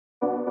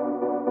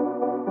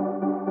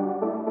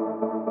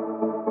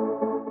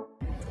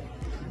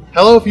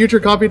Hello, future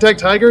Computech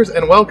Tigers,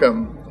 and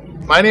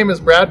welcome. My name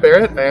is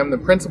Berrett. I am the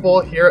principal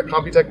here at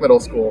Computech Middle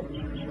School,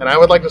 and I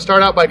would like to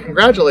start out by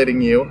congratulating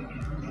you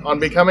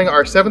on becoming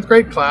our 7th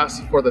grade class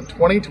for the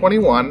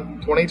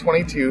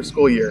 2021-2022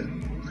 school year.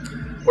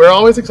 We're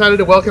always excited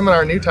to welcome in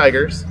our new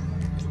Tigers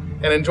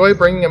and enjoy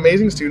bringing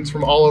amazing students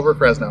from all over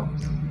Fresno.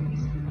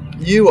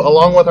 You,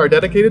 along with our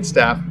dedicated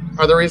staff,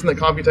 are the reason that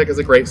Computech is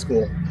a great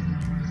school.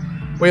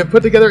 We have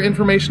put together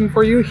information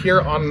for you here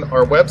on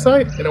our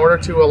website in order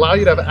to allow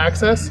you to have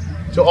access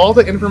to all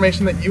the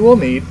information that you will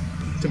need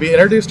to be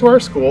introduced to our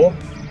school,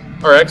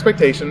 our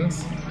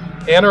expectations,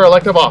 and our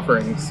elective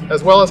offerings,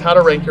 as well as how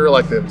to rank your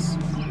electives.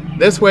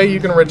 This way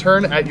you can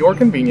return at your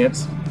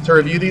convenience to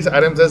review these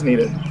items as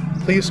needed.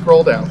 Please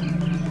scroll down.